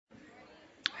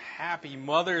Happy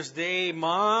Mother's Day,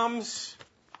 moms.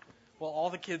 Well,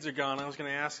 all the kids are gone. I was going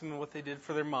to ask them what they did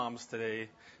for their moms today,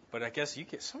 but I guess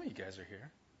some of you guys are here.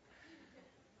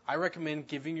 I recommend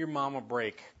giving your mom a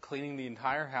break, cleaning the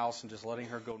entire house, and just letting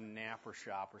her go nap or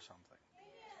shop or something.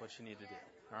 That's what you need to do.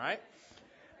 All right?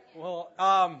 Well,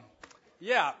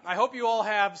 I hope you all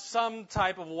have some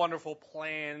type of wonderful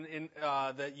plan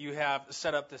that you have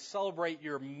set up to celebrate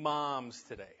your moms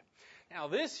today. Now,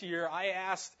 this year, I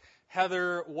asked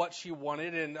Heather what she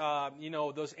wanted, and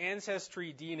those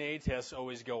Ancestry DNA tests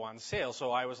always go on sale.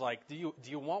 So I was like, do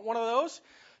you want one of those?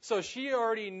 So she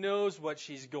already knows what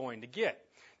she's going to get.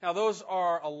 Now, those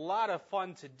are a lot of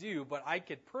fun to do, but I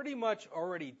could pretty much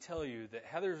already tell you that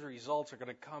Heather's results are going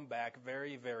to come back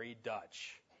very, very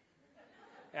Dutch.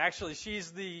 Actually,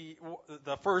 she's the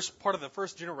first part of the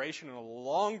first generation in a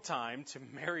long time to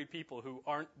marry people who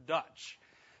aren't Dutch.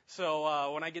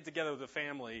 So when I get together with the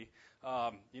family,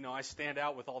 I stand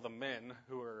out with all the men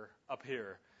who are up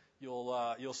here.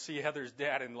 You'll see Heather's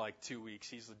dad in like 2 weeks.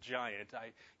 He's a giant.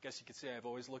 I guess you could say I've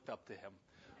always looked up to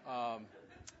him.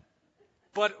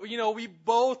 But we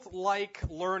both like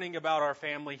learning about our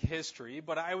family history,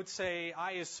 but I would say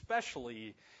I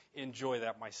especially enjoy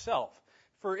that myself.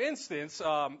 For instance,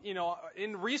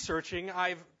 in researching,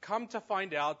 I've come to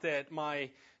find out that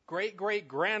my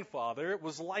great-great-grandfather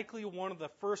was likely one of the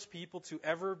first people to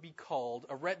ever be called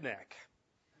a redneck.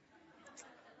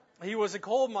 He was a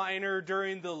coal miner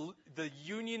during the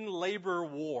Union Labor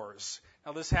Wars.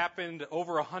 Now, this happened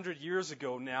over 100 years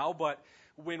ago now, but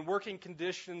when working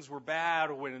conditions were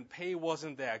bad, when pay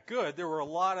wasn't that good, there were a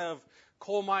lot of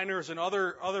coal miners and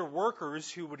other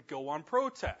workers who would go on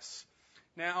protests.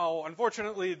 Now,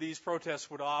 unfortunately, these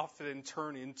protests would often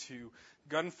turn into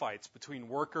gunfights between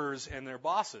workers and their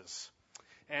bosses.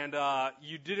 And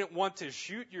you didn't want to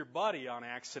shoot your buddy on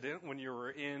accident when you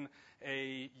were in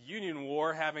a union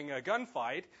war having a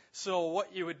gunfight. So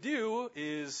what you would do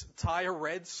is tie a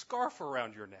red scarf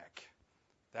around your neck.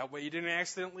 That way you didn't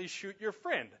accidentally shoot your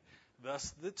friend.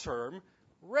 Thus the term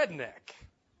redneck.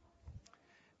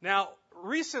 Now,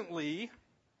 recently,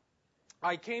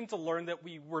 I came to learn that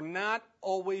we were not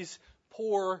always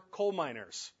poor coal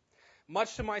miners.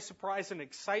 Much to my surprise and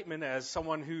excitement as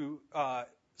someone who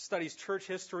studies church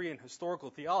history and historical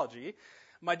theology,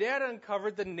 my dad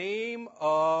uncovered the name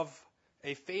of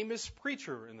a famous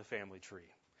preacher in the family tree,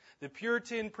 the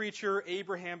Puritan preacher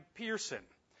Abraham Pierson.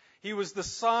 He was the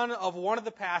son of one of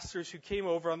the pastors who came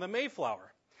over on the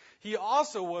Mayflower. He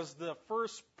also was the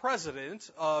first president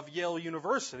of Yale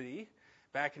University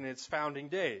back in its founding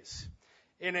days.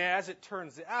 And as it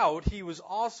turns out, he was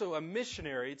also a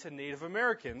missionary to Native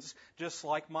Americans, just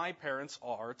like my parents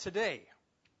are today.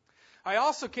 I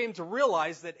also came to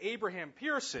realize that Abraham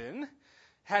Pierson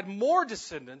had more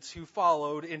descendants who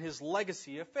followed in his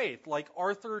legacy of faith, like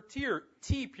Arthur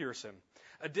T. Pierson,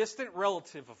 a distant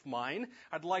relative of mine.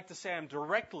 I'd like to say I'm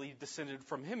directly descended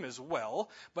from him as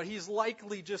well, but he's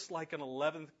likely just like an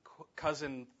 11th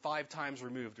cousin 5 times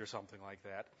removed or something like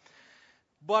that.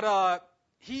 But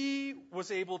he was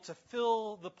able to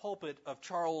fill the pulpit of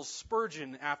Charles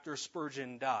Spurgeon after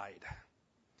Spurgeon died.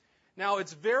 Now,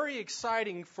 it's very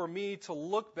exciting for me to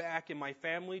look back in my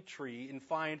family tree and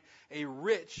find a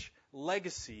rich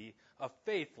legacy of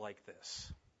faith like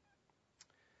this.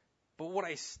 But what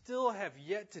I still have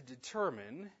yet to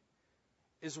determine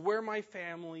is where my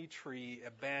family tree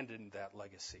abandoned that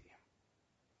legacy.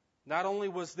 Not only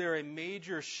was there a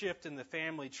major shift in the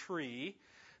family tree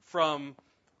from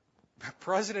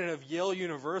president of Yale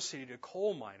University to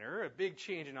coal miner, a big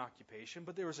change in occupation,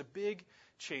 but there was a big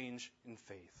change in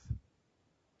faith.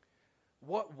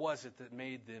 What was it that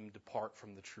made them depart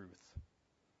from the truth?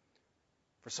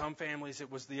 For some families,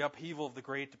 it was the upheaval of the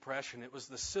Great Depression. It was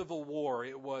the Civil War.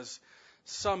 It was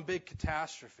some big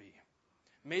catastrophe.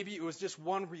 Maybe it was just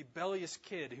one rebellious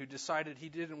kid who decided he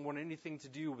didn't want anything to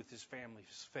do with his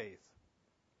family's faith.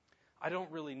 I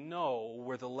don't really know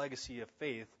where the legacy of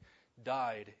faith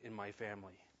died in my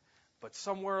family. But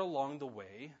somewhere along the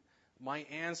way, my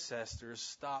ancestors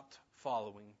stopped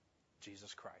following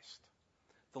Jesus Christ.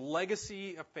 The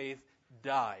legacy of faith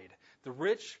died. The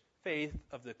rich faith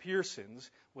of the Piersons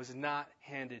was not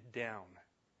handed down.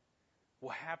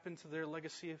 What happened to their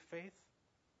legacy of faith?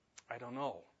 I don't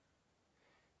know.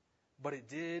 But it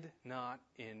did not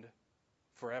end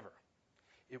forever.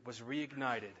 It was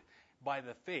reignited by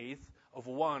the faith of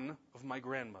one of my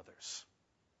grandmothers.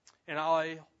 And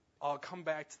I'll come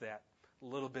back to that a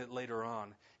little bit later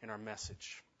on in our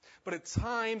message. But at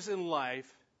times in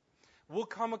life, we'll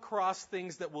come across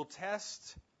things that will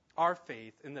test our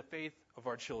faith and the faith of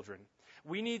our children.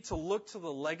 We need to look to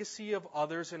the legacy of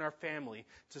others in our family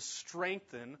to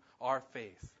strengthen our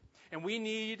faith. And we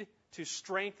need to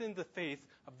strengthen the faith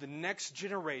of the next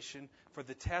generation for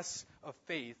the tests of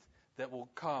faith that will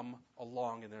come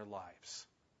along in their lives.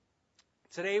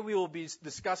 Today we will be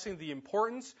discussing the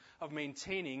importance of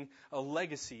maintaining a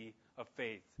legacy of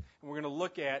faith. And we're going to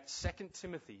look at 2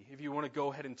 Timothy, if you want to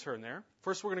go ahead and turn there.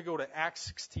 First we're going to go to Acts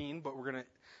 16, but we're going to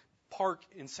park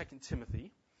in 2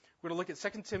 Timothy. We're going to look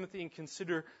at 2 Timothy and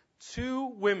consider two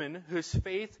women whose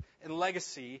faith and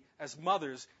legacy as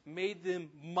mothers made them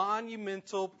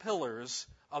monumental pillars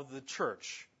of the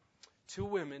church. Two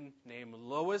women named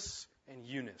Lois and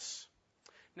Eunice.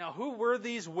 Now, who were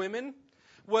these women?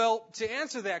 Well, to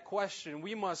answer that question,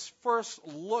 we must first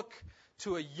look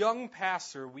to a young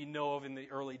pastor we know of in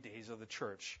the early days of the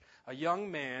church, a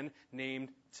young man named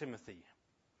Timothy.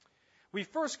 We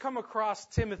first come across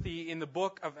Timothy in the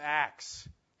book of Acts.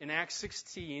 In Acts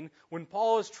 16, when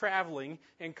Paul is traveling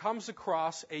and comes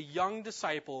across a young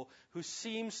disciple who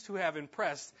seems to have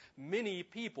impressed many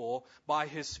people by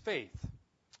his faith.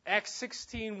 Acts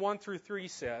 16, 1 through 3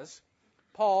 says,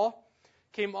 Paul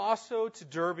came also to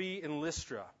Derbe and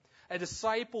Lystra. A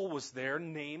disciple was there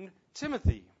named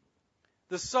Timothy,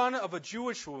 the son of a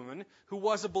Jewish woman who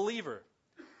was a believer,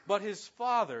 but his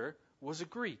father was a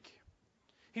Greek.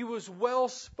 He was well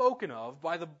spoken of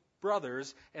by the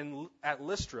brothers at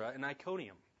Lystra and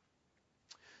Iconium.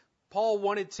 Paul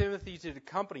wanted Timothy to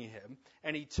accompany him,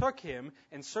 and he took him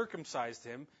and circumcised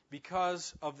him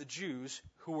because of the Jews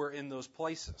who were in those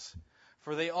places,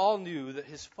 for they all knew that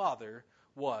his father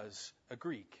was a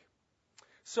Greek.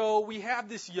 So we have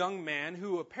this young man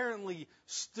who apparently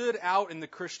stood out in the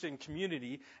Christian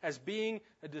community as being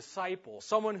a disciple,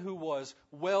 someone who was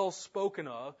well spoken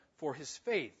of for his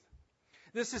faith.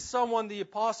 This is someone the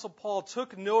Apostle Paul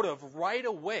took note of right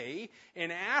away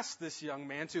and asked this young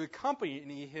man to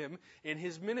accompany him in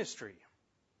his ministry.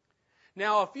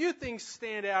 Now, a few things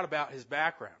stand out about his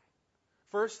background.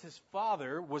 First, his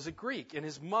father was a Greek and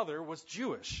his mother was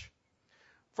Jewish.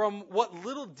 From what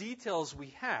little details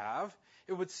we have,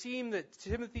 it would seem that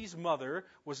Timothy's mother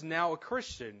was now a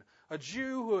Christian, a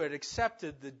Jew who had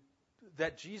accepted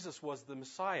that Jesus was the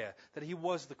Messiah, that he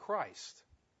was the Christ.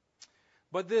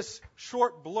 But this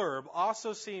short blurb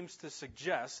also seems to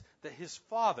suggest that his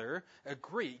father, a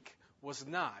Greek, was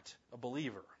not a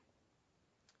believer.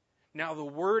 Now, the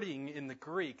wording in the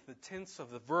Greek, the tense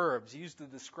of the verbs used to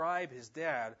describe his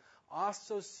dad,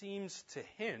 also seems to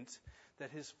hint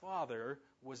that his father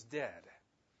was dead.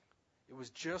 It was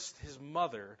just his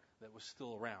mother that was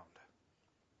still around.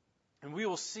 And we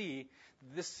will see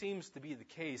this seems to be the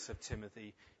case of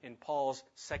Timothy in Paul's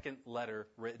second letter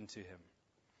written to him.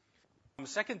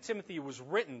 2 Timothy was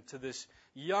written to this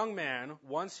young man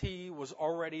once he was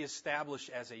already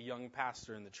established as a young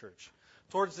pastor in the church.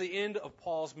 Towards the end of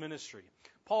Paul's ministry,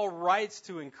 Paul writes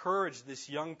to encourage this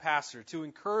young pastor, to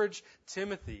encourage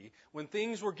Timothy when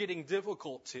things were getting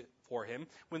difficult for him,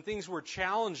 when things were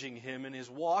challenging him in his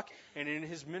walk and in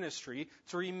his ministry,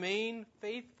 to remain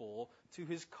faithful to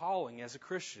his calling as a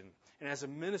Christian and as a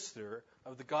minister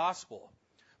of the gospel.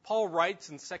 Paul writes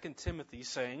in 2 Timothy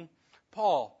saying,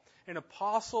 Paul, an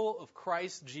apostle of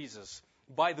Christ Jesus,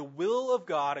 by the will of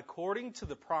God, according to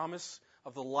the promise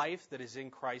of the life that is in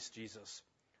Christ Jesus,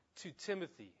 to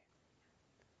Timothy,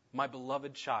 my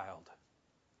beloved child,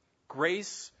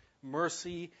 grace,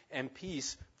 mercy, and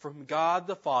peace from God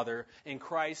the Father and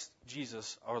Christ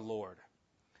Jesus our Lord.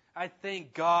 I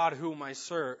thank God whom I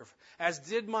serve, as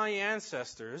did my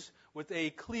ancestors, with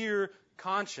a clear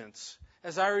conscience,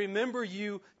 as I remember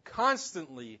you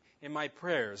constantly in my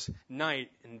prayers, night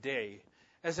and day.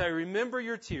 As I remember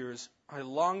your tears, I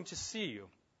long to see you,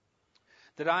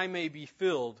 that I may be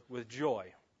filled with joy.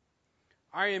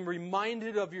 I am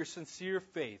reminded of your sincere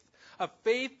faith, a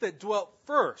faith that dwelt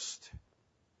first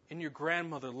in your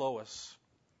grandmother Lois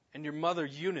and your mother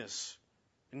Eunice,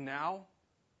 and now,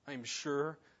 I am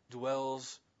sure,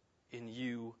 dwells in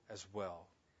you as well.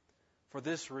 For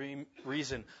this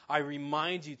reason, I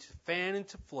remind you to fan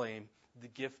into flame the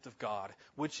gift of God,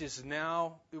 which is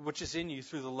in you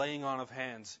through the laying on of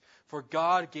hands. For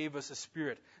God gave us a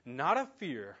spirit, not of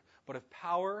fear, but of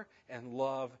power and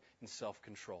love and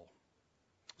self-control.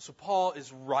 So Paul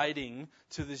is writing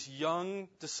to this young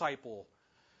disciple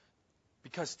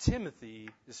because Timothy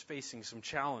is facing some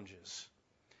challenges.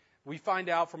 We find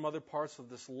out from other parts of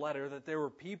this letter that there were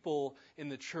people in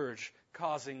the church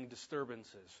causing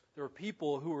disturbances. There were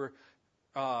people who were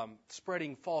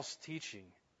spreading false teaching,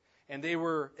 and they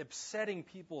were upsetting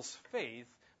people's faith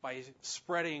by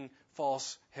spreading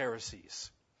false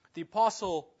heresies. The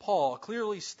Apostle Paul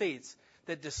clearly states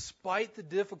that despite the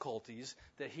difficulties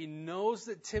that he knows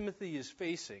that Timothy is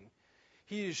facing,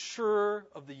 he is sure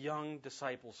of the young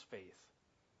disciple's faith.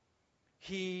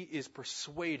 he is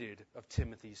persuaded of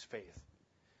Timothy's faith.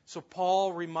 So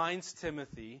Paul reminds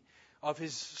Timothy of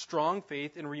his strong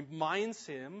faith and reminds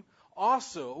him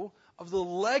also of the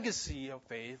legacy of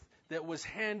faith that was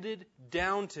handed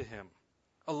down to him.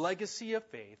 A legacy of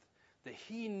faith that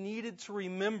he needed to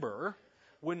remember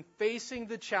when facing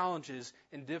the challenges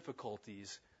and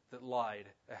difficulties that lied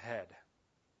ahead.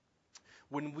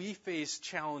 When we face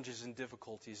challenges and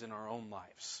difficulties in our own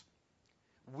lives,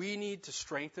 we need to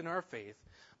strengthen our faith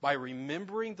by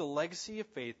remembering the legacy of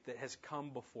faith that has come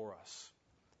before us.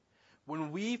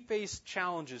 When we face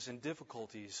challenges and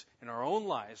difficulties in our own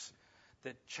lives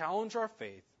that challenge our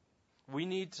faith, we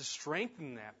need to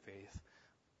strengthen that faith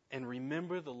and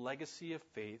remember the legacy of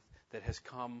faith that has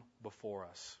come before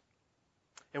us.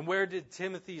 And where did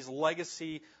Timothy's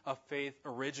legacy of faith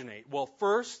originate? Well,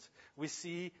 first, we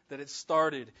see that it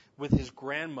started with his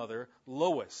grandmother,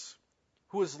 Lois,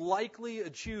 who was likely a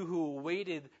Jew who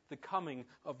awaited the coming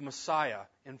of Messiah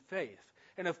in faith.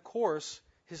 And of course,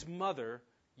 his mother,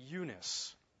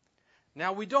 Eunice.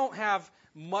 Now, we don't have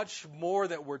much more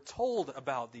that we're told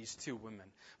about these two women,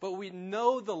 but we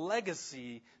know the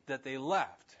legacy that they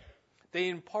left. They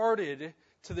imparted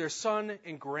to their son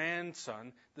and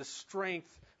grandson the strength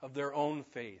of their own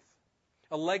faith.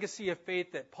 A legacy of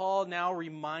faith that Paul now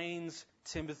reminds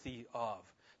Timothy of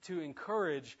to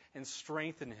encourage and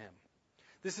strengthen him.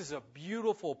 This is a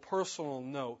beautiful personal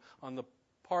note on the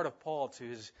part of Paul to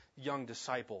his young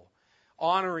disciple,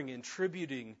 honoring and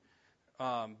tributing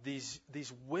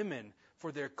these women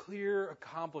for their clear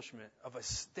accomplishment of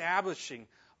establishing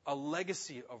a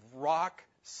legacy of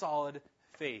rock-solid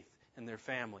faith in their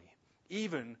family,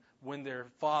 even when their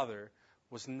father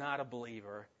was not a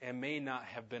believer and may not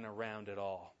have been around at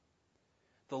all.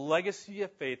 The legacy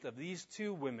of faith of these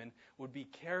two women would be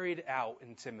carried out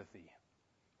in Timothy,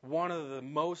 one of the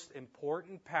most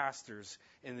important pastors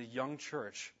in the young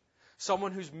church,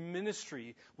 someone whose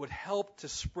ministry would help to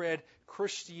spread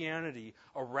Christianity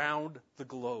around the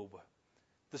globe.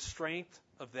 The strength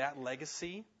of that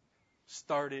legacy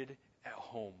started at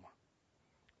home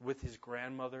with his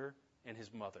grandmother and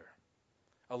his mother.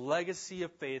 A legacy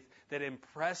of faith that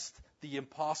impressed the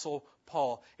Apostle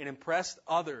Paul and impressed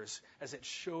others as it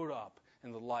showed up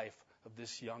in the life of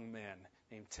this young man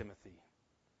named Timothy.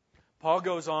 Paul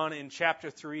goes on in chapter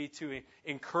 3 to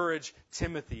encourage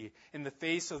Timothy in the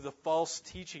face of the false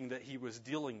teaching that he was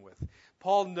dealing with.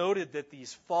 Paul noted that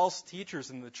these false teachers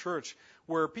in the church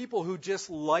were people who just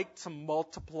liked to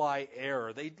multiply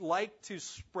error. They liked to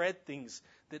spread things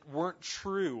that weren't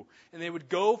true. And they would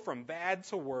go from bad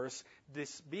to worse,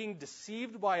 being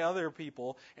deceived by other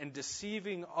people and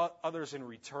deceiving others in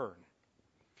return.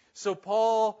 So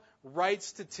Paul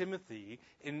writes to Timothy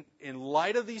in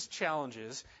light of these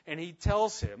challenges, and he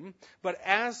tells him, "But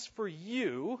as for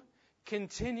you,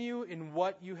 continue in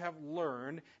what you have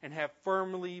learned and have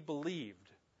firmly believed,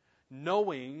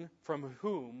 knowing from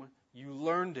whom you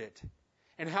learned it,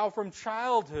 and how from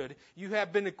childhood you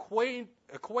have been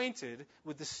acquainted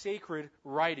with the sacred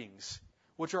writings,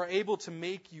 which are able to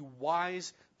make you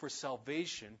wise for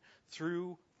salvation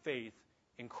through faith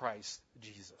in Christ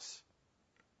Jesus."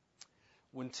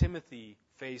 When Timothy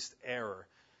faced error,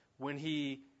 when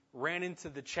he ran into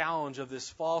the challenge of this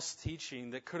false teaching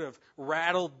that could have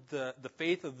rattled the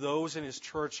faith of those in his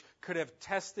church, could have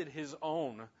tested his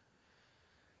own,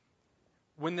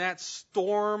 when that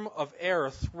storm of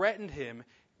error threatened him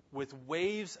with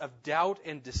waves of doubt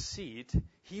and deceit,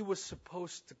 he was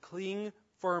supposed to cling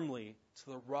firmly to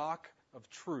the rock of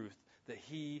truth that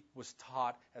he was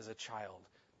taught as a child,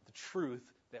 the truth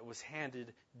that was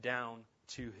handed down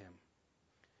to him.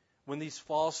 When these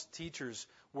false teachers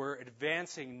were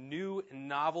advancing new and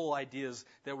novel ideas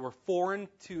that were foreign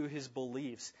to his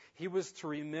beliefs, he was to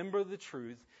remember the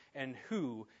truth and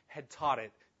who had taught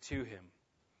it to him.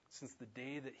 Since the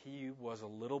day that he was a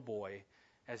little boy,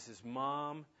 as his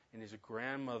mom and his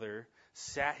grandmother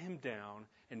sat him down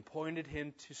and pointed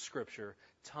him to Scripture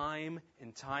time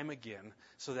and time again,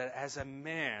 so that as a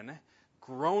man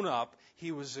grown up,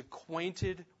 he was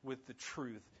acquainted with the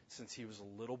truth since he was a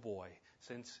little boy,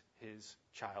 since his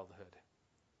childhood.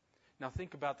 Now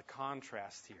think about the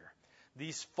contrast here.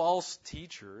 These false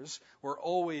teachers were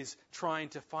always trying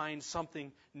to find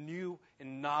something new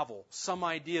and novel, some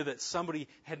idea that somebody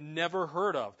had never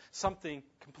heard of, something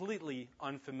completely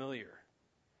unfamiliar.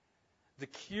 The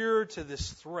cure to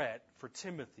this threat for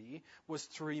Timothy was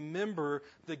to remember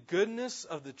the goodness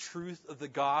of the truth of the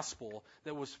gospel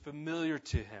that was familiar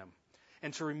to him,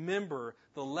 and to remember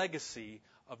the legacy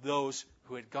of those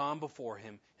who had gone before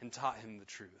him and taught him the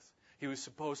truth. He was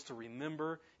supposed to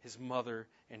remember his mother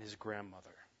and his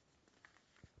grandmother.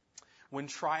 When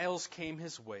trials came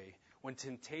his way, when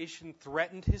temptation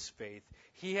threatened his faith,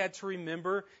 he had to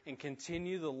remember and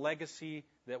continue the legacy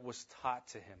that was taught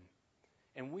to him.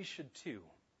 And we should too.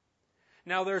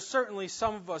 Now, there are certainly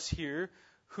some of us here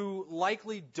who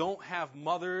likely don't have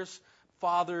mothers,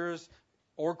 fathers,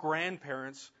 or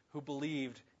grandparents who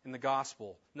believed in the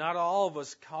gospel. Not all of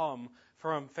us come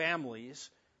from families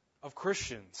of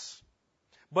Christians.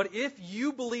 But if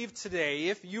you believe today,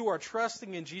 if you are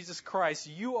trusting in Jesus Christ,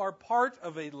 you are part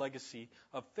of a legacy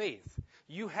of faith.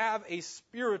 You have a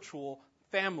spiritual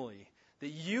family that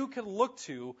you can look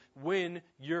to when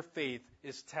your faith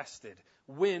is tested,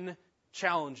 when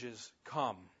challenges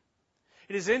come.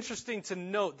 It is interesting to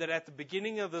note that at the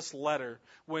beginning of this letter,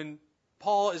 when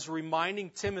Paul is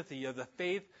reminding Timothy of the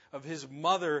faith of his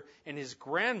mother and his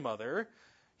grandmother,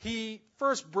 he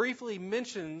first briefly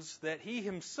mentions that he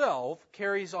himself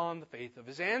carries on the faith of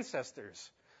his ancestors.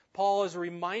 Paul is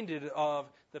reminded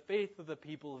of the faith of the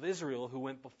people of Israel who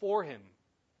went before him.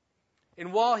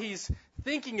 And while he's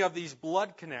thinking of these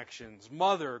blood connections,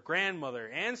 mother, grandmother,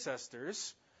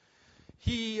 ancestors,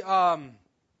 he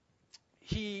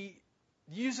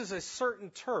uses a certain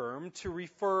term to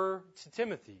refer to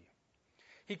Timothy.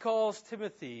 He calls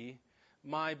Timothy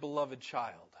my beloved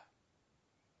child.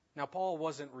 Now, Paul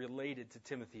wasn't related to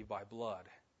Timothy by blood.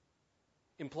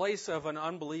 In place of an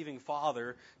unbelieving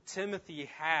father, Timothy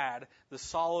had the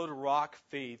solid rock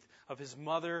faith of his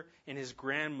mother and his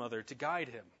grandmother to guide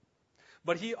him.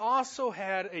 But he also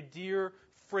had a dear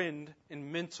friend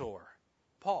and mentor,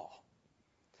 Paul.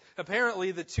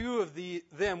 Apparently, the two of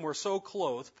them were so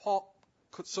close,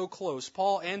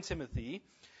 Paul and Timothy,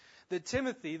 that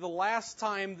Timothy, the last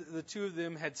time the two of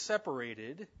them had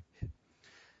separated,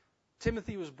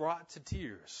 Timothy was brought to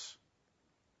tears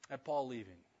at Paul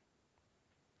leaving.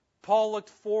 Paul looked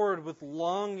forward with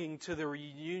longing to the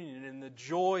reunion and the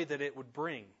joy that it would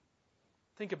bring.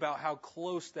 Think about how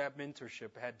close that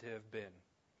mentorship had to have been,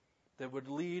 that would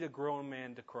lead a grown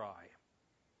man to cry.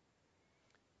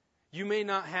 You may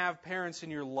not have parents in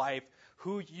your life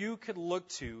who you could look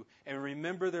to and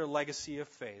remember their legacy of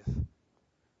faith,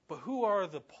 but who are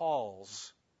the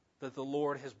Pauls that the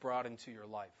Lord has brought into your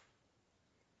life?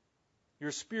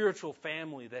 Your spiritual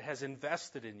family that has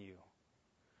invested in you.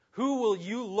 Who will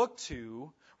you look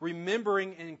to,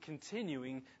 remembering and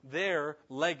continuing their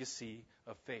legacy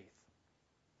of faith?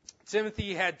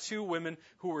 Timothy had two women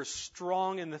who were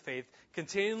strong in the faith,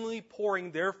 continually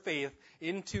pouring their faith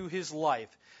into his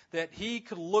life, that he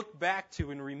could look back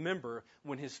to and remember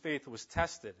when his faith was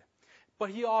tested. But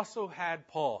he also had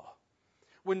Paul.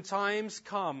 When times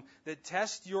come that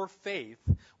test your faith,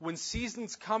 when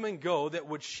seasons come and go that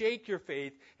would shake your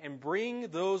faith and bring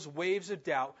those waves of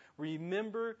doubt,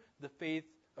 remember the faith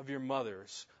of your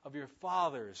mothers, of your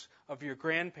fathers, of your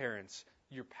grandparents,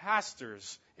 your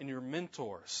pastors, and your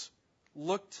mentors.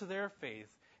 Look to their faith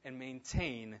and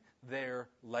maintain their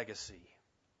legacy.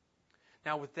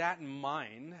 Now, with that in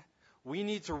mind, we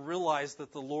need to realize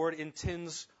that the Lord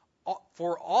intends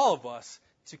for all of us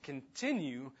to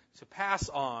continue to pass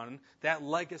on that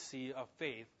legacy of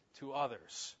faith to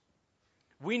others.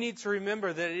 We need to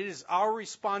remember that it is our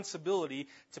responsibility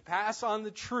to pass on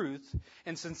the truth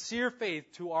and sincere faith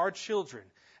to our children,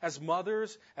 as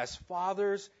mothers, as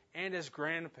fathers, and as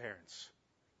grandparents.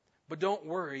 But don't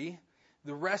worry,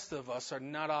 the rest of us are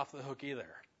not off the hook either,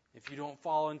 if you don't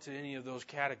fall into any of those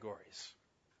categories.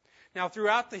 Now,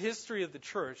 throughout the history of the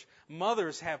church,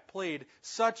 mothers have played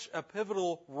such a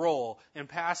pivotal role in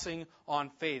passing on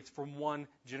faith from one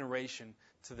generation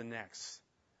to the next.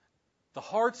 The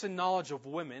hearts and knowledge of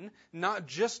women, not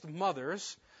just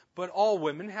mothers, but all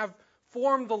women, have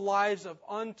formed the lives of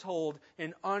untold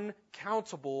and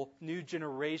uncountable new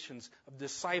generations of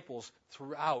disciples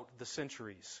throughout the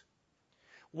centuries.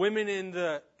 Women in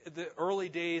the early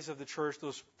days of the church,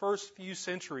 those first few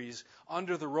centuries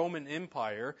under the Roman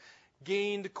Empire,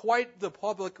 gained quite the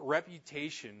public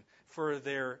reputation for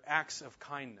their acts of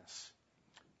kindness.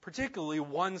 Particularly,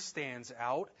 one stands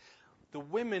out. The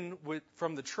women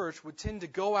from the church would tend to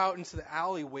go out into the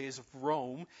alleyways of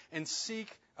Rome and seek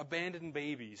abandoned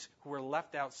babies who were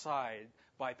left outside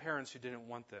by parents who didn't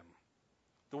want them.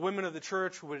 The women of the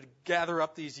church would gather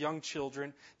up these young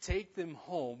children, take them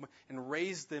home, and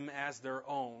raise them as their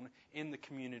own in the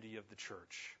community of the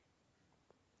church.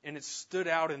 And it stood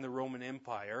out in the Roman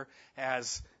Empire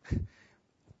as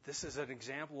this is an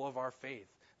example of our faith.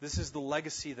 This is the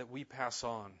legacy that we pass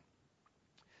on.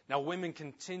 Now, women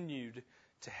continued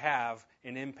to have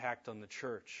an impact on the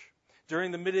church.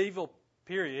 During the medieval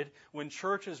period, when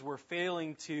churches were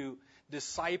failing to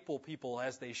disciple people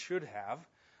as they should have,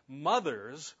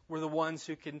 mothers were the ones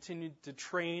who continued to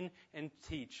train and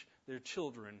teach their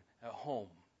children at home.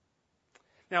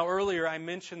 Now, earlier I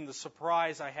mentioned the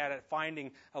surprise I had at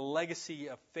finding a legacy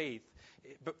of faith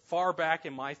far back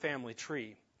in my family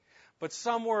tree. But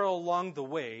somewhere along the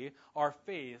way, our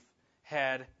faith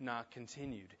had not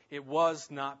continued. It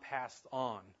was not passed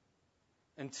on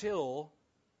until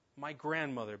my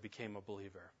grandmother became a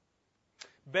believer.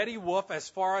 Betty Wolf, as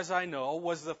far as I know,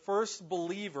 was the first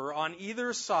believer on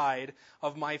either side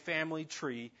of my family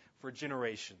tree for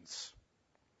generations.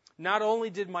 Not only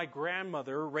did my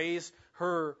grandmother raise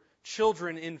her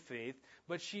children in faith,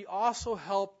 but she also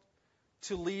helped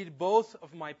to lead both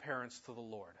of my parents to the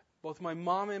Lord, both my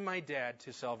mom and my dad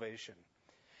to salvation,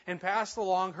 and passed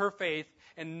along her faith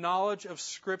and knowledge of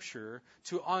Scripture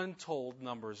to untold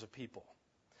numbers of people.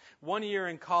 One year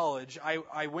in college,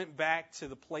 I went back to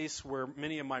the place where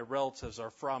many of my relatives are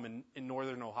from in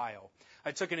northern Ohio.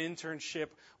 I took an internship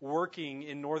working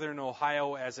in northern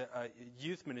Ohio as a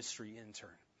youth ministry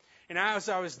intern. And as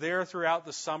I was there throughout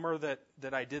the summer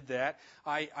that I did that,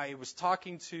 I was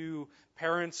talking to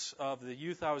parents of the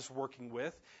youth I was working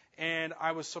with, and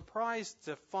I was surprised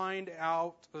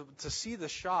to see the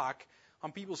shock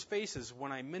on people's faces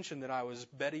when I mentioned that I was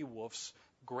Betty Wolf's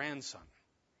grandson.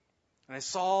 And I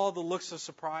saw the looks of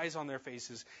surprise on their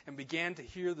faces and began to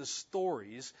hear the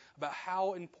stories about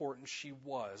how important she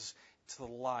was to the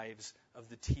lives of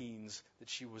the teens that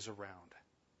she was around.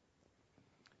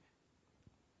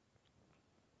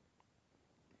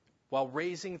 While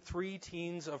raising 3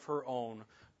 teens of her own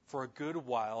for a good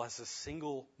while as a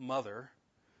single mother,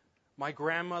 my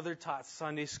grandmother taught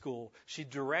Sunday school. She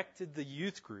directed the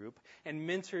youth group and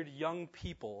mentored young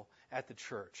people at the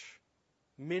church,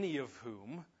 many of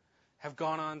whom have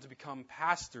gone on to become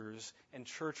pastors and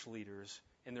church leaders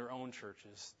in their own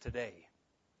churches today.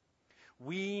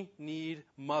 We need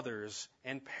mothers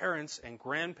and parents and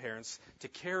grandparents to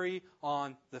carry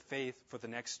on the faith for the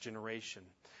next generation.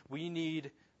 We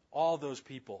need all those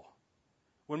people.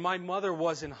 When my mother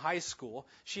was in high school,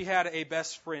 she had a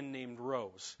best friend named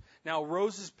Rose. Now,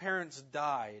 Rose's parents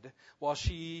died while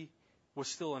she was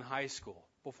still in high school,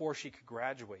 before she could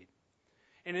graduate.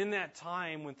 And in that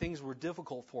time, when things were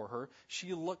difficult for her,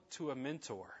 she looked to a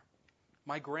mentor,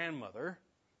 my grandmother,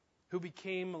 who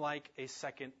became like a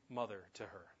second mother to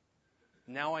her.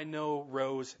 Now I know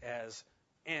Rose as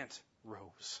Aunt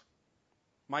Rose.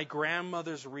 My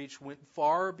grandmother's reach went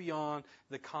far beyond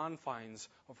the confines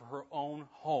of her own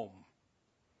home.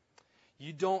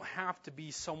 You don't have to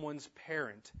be someone's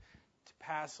parent to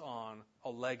pass on a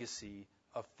legacy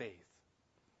of faith.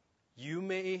 You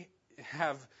may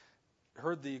have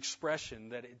heard the expression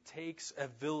that it takes a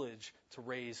village to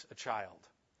raise a child.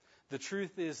 The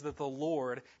truth is that the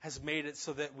Lord has made it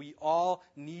so that we all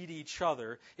need each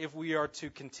other if we are to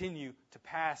continue to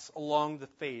pass along the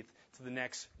faith to the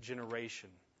next generation.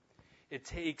 It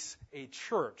takes a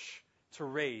church to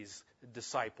raise a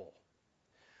disciple.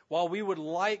 While we would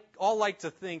all like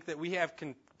to think that we have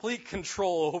complete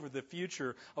control over the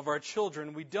future of our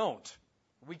children, we don't.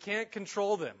 We can't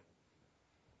control them.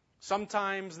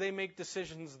 Sometimes they make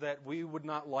decisions that we would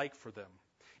not like for them.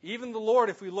 Even the Lord,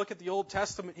 if we look at the Old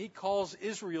Testament, He calls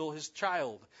Israel His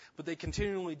child, but they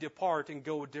continually depart and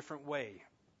go a different way.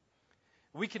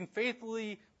 We can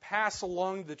faithfully pass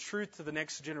along the truth to the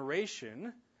next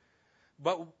generation,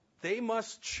 but they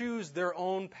must choose their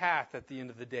own path at the end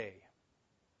of the day.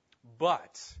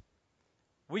 But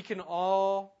we can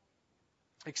all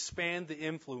expand the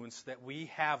influence that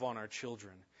we have on our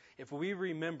children if we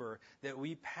remember that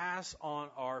we pass on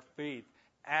our faith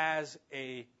as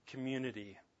a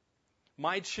community.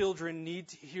 My children need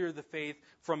to hear the faith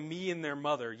from me and their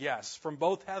mother, yes, from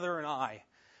both Heather and I.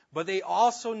 But they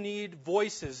also need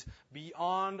voices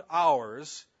beyond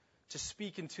ours to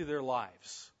speak into their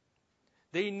lives.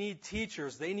 They need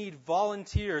teachers, they need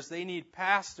volunteers, they need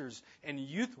pastors and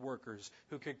youth workers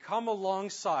who can come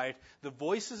alongside the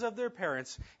voices of their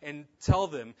parents and tell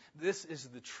them, this is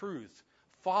the truth.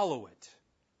 Follow it.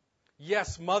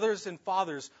 Yes, mothers and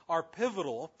fathers are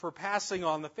pivotal for passing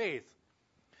on the faith.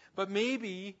 But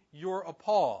maybe you're a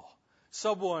Paul,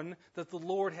 someone that the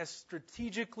Lord has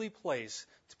strategically placed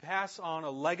to pass on a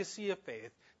legacy of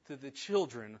faith to the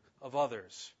children of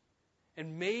others.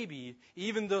 And maybe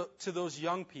even to those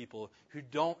young people who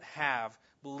don't have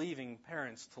believing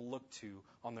parents to look to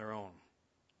on their own.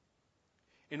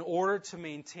 In order to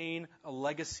maintain a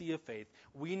legacy of faith,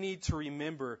 we need to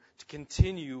remember to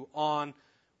continue on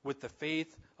with the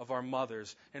faith of our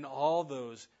mothers and all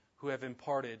those who have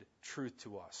imparted truth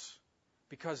to us.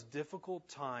 Because difficult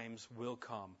times will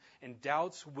come and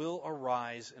doubts will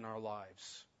arise in our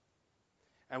lives.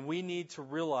 And we need to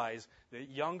realize that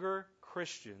younger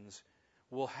Christians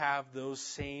will have those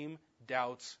same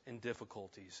doubts, and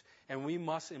difficulties. And we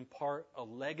must impart a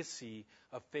legacy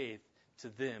of faith to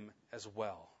them as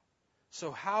well.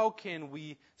 So how can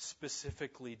we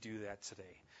specifically do that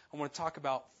today? I want to talk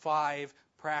about 5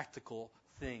 practical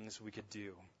things we could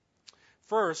do.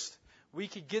 First, we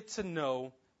could get to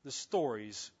know the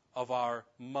stories of our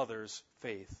mother's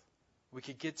faith. We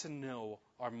could get to know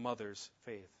our mother's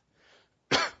faith.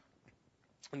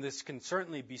 And this can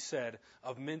certainly be said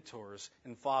of mentors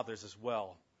and fathers as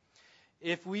well.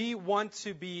 If we want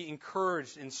to be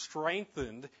encouraged and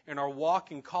strengthened in our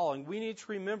walk and calling, we need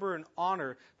to remember and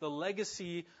honor the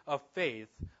legacy of faith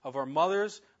of our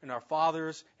mothers and our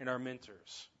fathers and our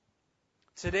mentors.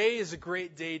 Today is a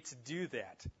great day to do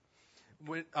that.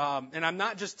 And I'm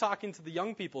not just talking to the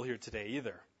young people here today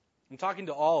either. I'm talking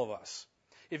to all of us.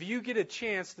 If you get a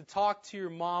chance to talk to your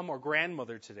mom or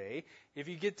grandmother today, if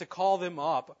you get to call them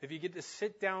up, if you get to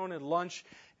sit down at lunch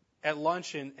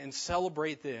and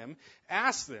celebrate them,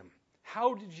 ask them,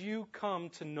 how did you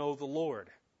come to know the Lord?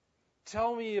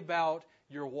 Tell me about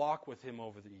your walk with Him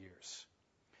over the years.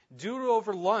 Do it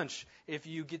over lunch if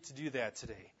you get to do that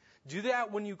today. Do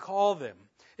that when you call them.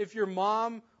 If your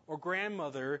mom or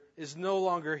grandmother is no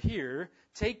longer here,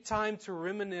 take time to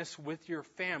reminisce with your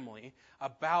family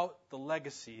about the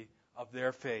legacy of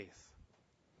their faith.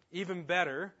 Even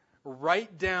better,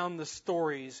 write down the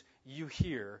stories you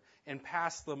hear and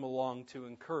pass them along to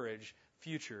encourage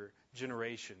future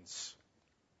generations.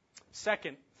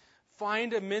 Second,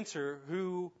 find a mentor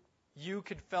who you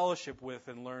could fellowship with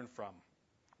and learn from.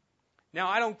 Now,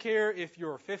 I don't care if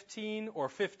you're 15 or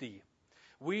 50.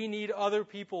 We need other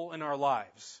people in our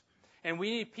lives. And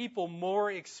we need people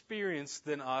more experienced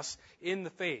than us in the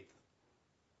faith.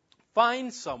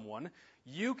 Find someone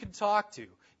you can talk to,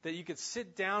 that you could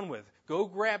sit down with. Go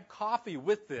grab coffee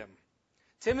with them.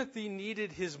 Timothy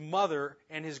needed his mother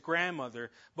and his grandmother,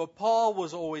 but Paul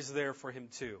was always there for him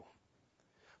too.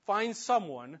 Find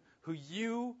someone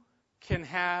who could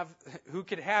have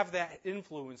that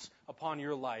influence upon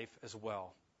your life as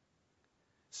well.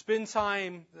 Spend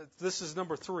time, this is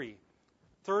number 3.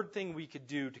 Third thing we could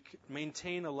do to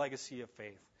maintain a legacy of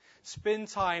faith. Spend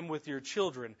time with your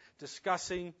children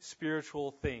discussing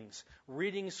spiritual things,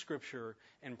 reading Scripture,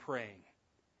 and praying.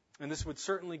 And this would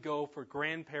certainly go for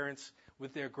grandparents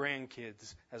with their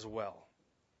grandkids as well.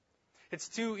 It's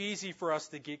too easy for us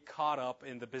to get caught up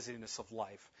in the busyness of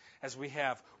life as we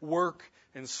have work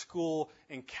and school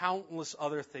and countless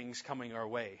other things coming our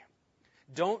way.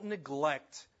 Don't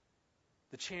neglect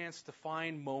the chance to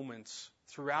find moments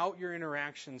throughout your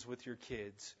interactions with your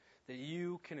kids that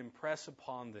you can impress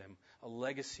upon them a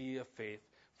legacy of faith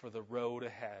for the road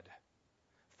ahead.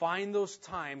 Find those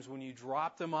times when you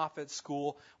drop them off at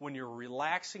school, when you're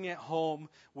relaxing at home,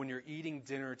 when you're eating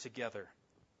dinner together.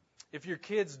 If your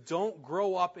kids don't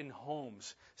grow up in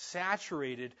homes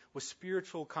saturated with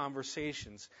spiritual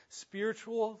conversations,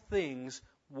 spiritual things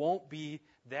won't be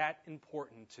that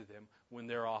important to them when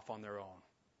they're off on their own.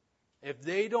 If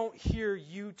they don't hear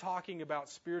you talking about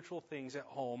spiritual things at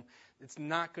home, it's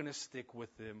not going to stick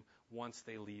with them once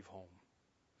they leave home.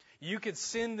 You could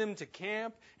send them to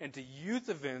camp and to youth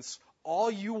events all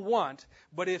you want,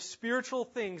 but if spiritual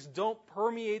things don't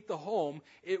permeate the home,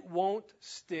 it won't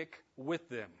stick with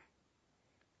them.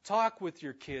 Talk with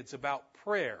your kids about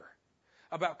prayer,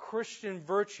 about Christian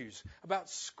virtues, about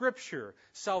Scripture,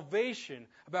 salvation,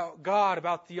 about God,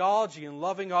 about theology and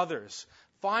loving others.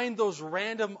 Find those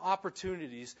random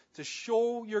opportunities to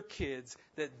show your kids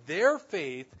that their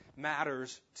faith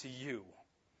matters to you.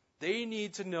 They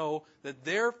need to know that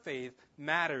their faith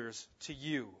matters to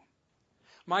you.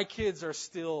 My kids are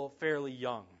still fairly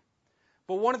young.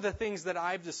 But one of the things that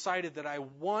I've decided that I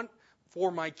want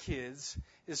for my kids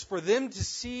is for them to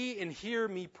see and hear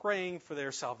me praying for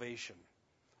their salvation.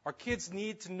 Our kids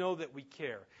need to know that we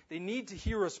care. They need to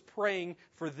hear us praying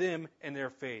for them and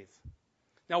their faith.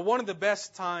 Now, one of the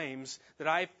best times that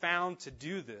I've found to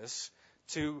do this,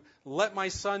 to let my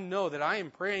son know that I am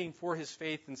praying for his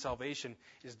faith and salvation,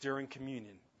 is during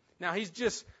communion. Now, he's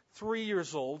just 3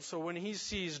 years old, so when he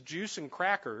sees juice and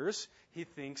crackers, he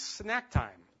thinks snack time.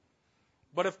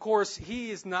 But, of course,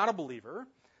 he is not a believer,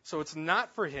 so it's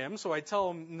not for him, so I tell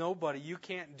him, no, buddy, you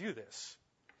can't do this.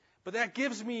 But that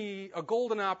gives me a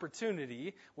golden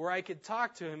opportunity where I could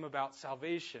talk to him about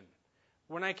salvation,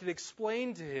 when I could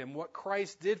explain to him what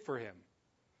Christ did for him.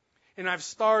 And I've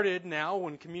started now,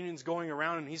 when communion's going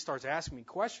around and he starts asking me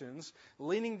questions,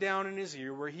 leaning down in his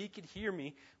ear where he could hear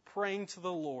me praying to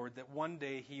the Lord that one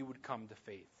day he would come to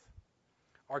faith.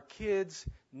 Our kids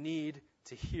need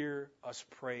to hear us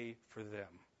pray for them.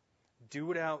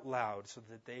 Do it out loud so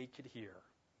that they could hear.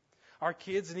 Our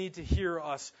kids need to hear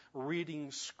us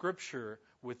reading Scripture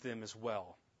with them as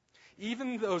well.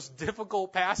 Even those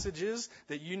difficult passages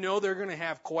that you know they're going to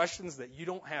have questions that you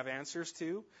don't have answers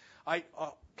to.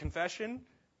 Confession,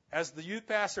 as the youth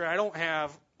pastor, I don't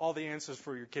have all the answers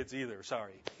for your kids either,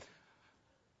 sorry.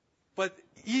 But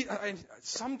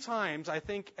sometimes I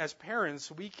think as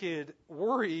parents we could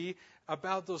worry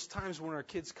about those times when our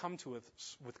kids come to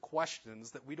us with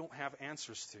questions that we don't have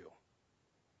answers to.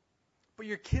 But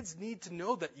your kids need to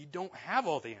know that you don't have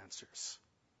all the answers.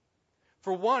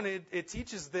 For one, it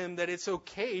teaches them that it's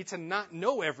okay to not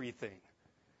know everything.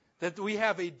 That we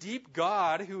have a deep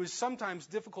God who is sometimes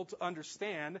difficult to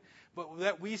understand, but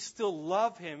that we still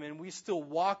love Him and we still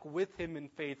walk with Him in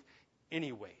faith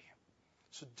anyway.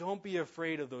 So don't be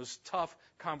afraid of those tough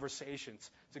conversations,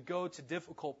 to go to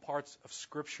difficult parts of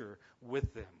Scripture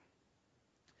with them.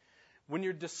 When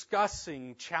you're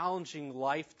discussing challenging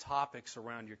life topics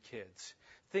around your kids,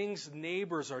 things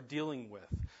neighbors are dealing with,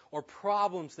 or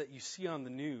problems that you see on the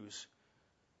news,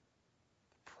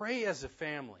 pray as a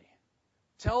family.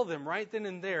 Tell them right then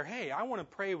and there, hey, I want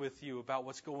to pray with you about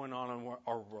what's going on in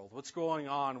our world, what's going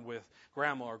on with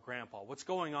grandma or grandpa, what's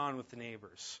going on with the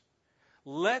neighbors.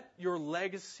 Let your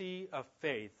legacy of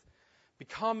faith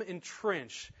become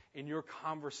entrenched in your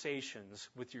conversations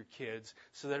with your kids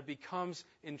so that it becomes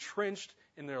entrenched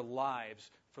in their lives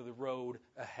for the road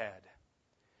ahead.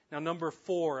 Now, number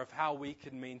 4 of how we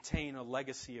can maintain a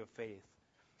legacy of faith.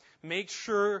 Make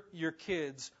sure your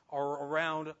kids are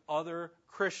around other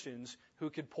Christians who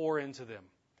could pour into them.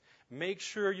 Make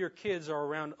sure your kids are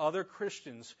around other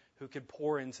Christians who could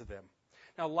pour into them.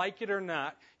 Now, like it or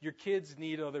not, your kids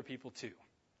need other people too.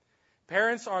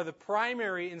 Parents are the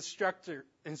primary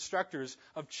instructors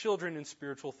of children in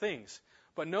spiritual things.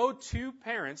 But no two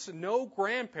parents, no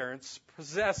grandparents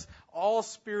possess all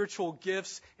spiritual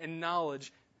gifts and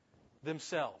knowledge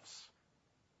themselves.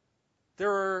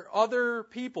 There are other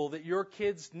people that your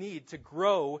kids need to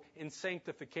grow in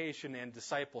sanctification and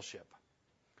discipleship.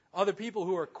 Other people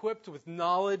who are equipped with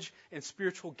knowledge and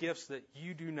spiritual gifts that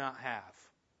you do not have.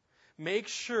 Make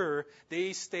sure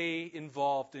they stay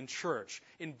involved in church,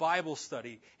 in Bible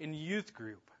study, in youth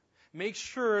group. Make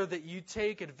sure that you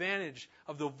take advantage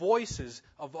of the voices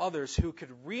of others who could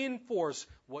reinforce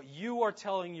what you are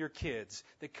telling your kids,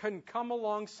 that can come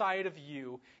alongside of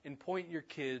you and point your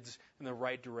kids in the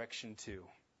right direction too.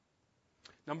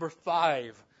 Number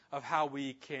 5 of how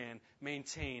we can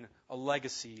maintain a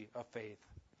legacy of faith.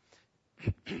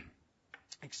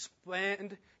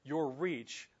 Expand your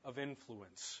reach of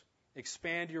influence.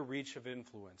 Expand your reach of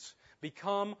influence.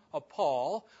 Become a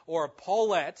Paul or a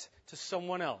Paulette to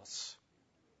someone else.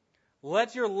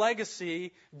 Let your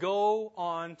legacy go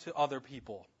on to other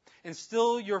people.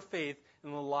 Instill your faith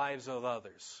in the lives of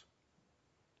others.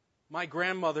 My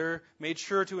grandmother made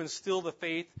sure to instill the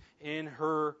faith in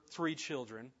her 3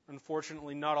 children.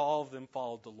 Unfortunately, not all of them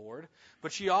followed the Lord.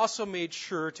 But she also made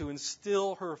sure to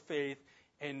instill her faith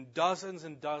in dozens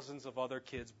and dozens of other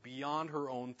kids beyond her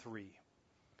own 3.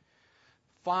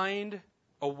 Find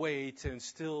a way to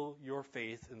instill your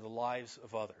faith in the lives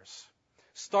of others.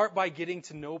 Start by getting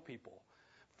to know people.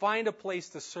 Find a place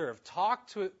to serve. Talk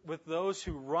with those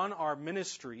who run our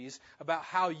ministries about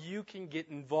how you can get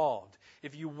involved.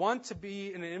 If you want to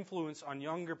be an influence on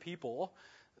younger people,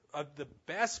 the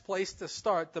best place to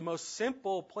start, the most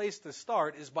simple place to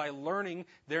start, is by learning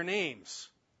their names.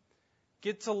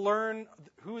 Get to learn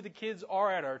who the kids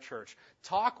are at our church.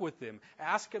 Talk with them.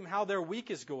 Ask them how their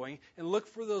week is going. And look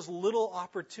for those little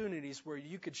opportunities where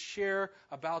you could share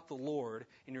about the Lord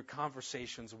in your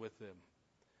conversations with them.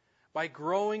 By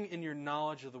growing in your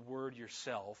knowledge of the Word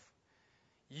yourself,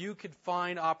 you could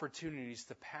find opportunities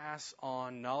to pass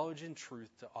on knowledge and truth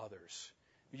to others.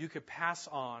 You could pass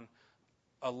on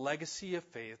a legacy of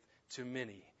faith to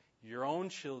many, your own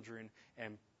children,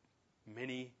 and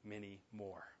many, many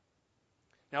more.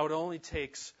 Now, it only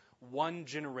takes one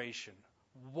generation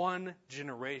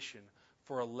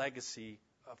for a legacy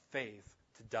of faith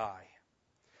to die.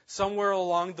 Somewhere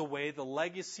along the way, the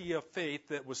legacy of faith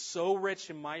that was so rich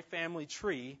in my family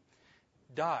tree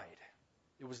died.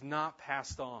 It was not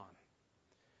passed on.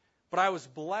 But I was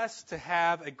blessed to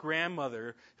have a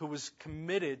grandmother who was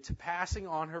committed to passing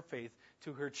on her faith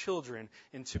to her children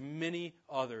and to many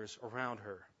others around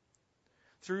her.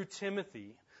 Through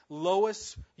Timothy,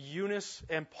 Lois, Eunice,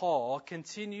 and Paul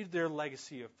continued their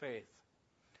legacy of faith.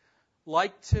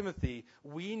 Like Timothy,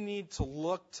 we need to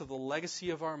look to the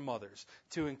legacy of our mothers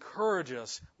to encourage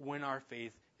us when our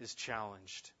faith is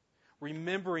challenged.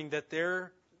 Remembering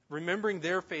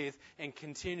their faith and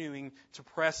continuing to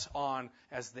press on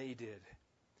as they did.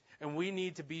 And we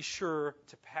need to be sure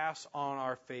to pass on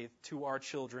our faith to our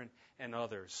children and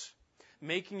others,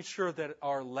 making sure that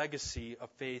our legacy of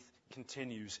faith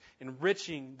continues,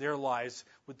 enriching their lives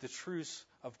with the truths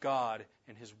of God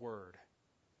and His Word.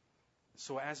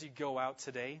 So as you go out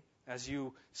today, as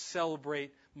you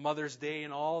celebrate Mother's Day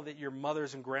and all that your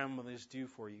mothers and grandmothers do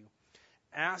for you,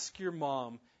 ask your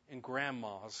mom and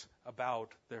grandmas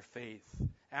about their faith.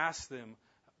 Ask them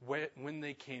when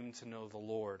they came to know the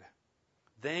Lord.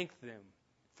 Thank them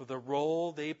for the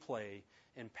role they play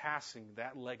in passing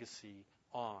that legacy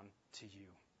on to you.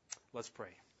 Let's pray.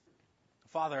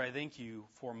 Father, I thank you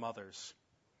for mothers.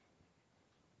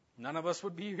 None of us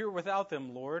would be here without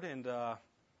them, Lord, and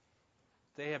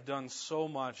they have done so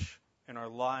much in our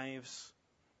lives,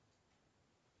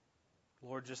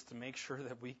 Lord, just to make sure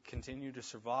that we continue to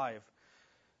survive.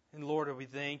 And Lord, we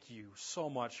thank you so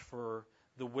much for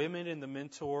the women and the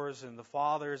mentors and the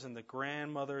fathers and the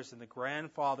grandmothers and the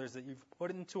grandfathers that you've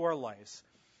put into our lives,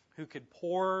 who could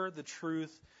pour the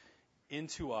truth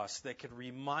into us, that could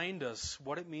remind us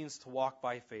what it means to walk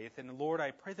by faith. And Lord,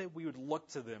 I pray that we would look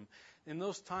to them in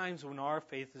those times when our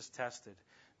faith is tested,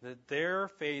 that their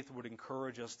faith would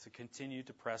encourage us to continue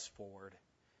to press forward.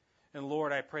 And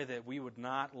Lord, I pray that we would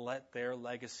not let their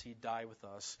legacy die with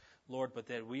us, Lord, but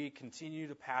that we continue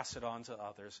to pass it on to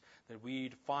others, that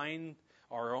we'd find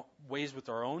our ways with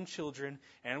our own children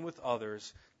and with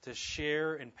others to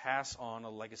share and pass on a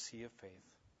legacy of faith.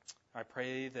 I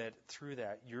pray that through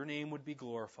that, your name would be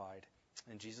glorified.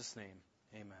 In Jesus' name,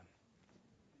 amen.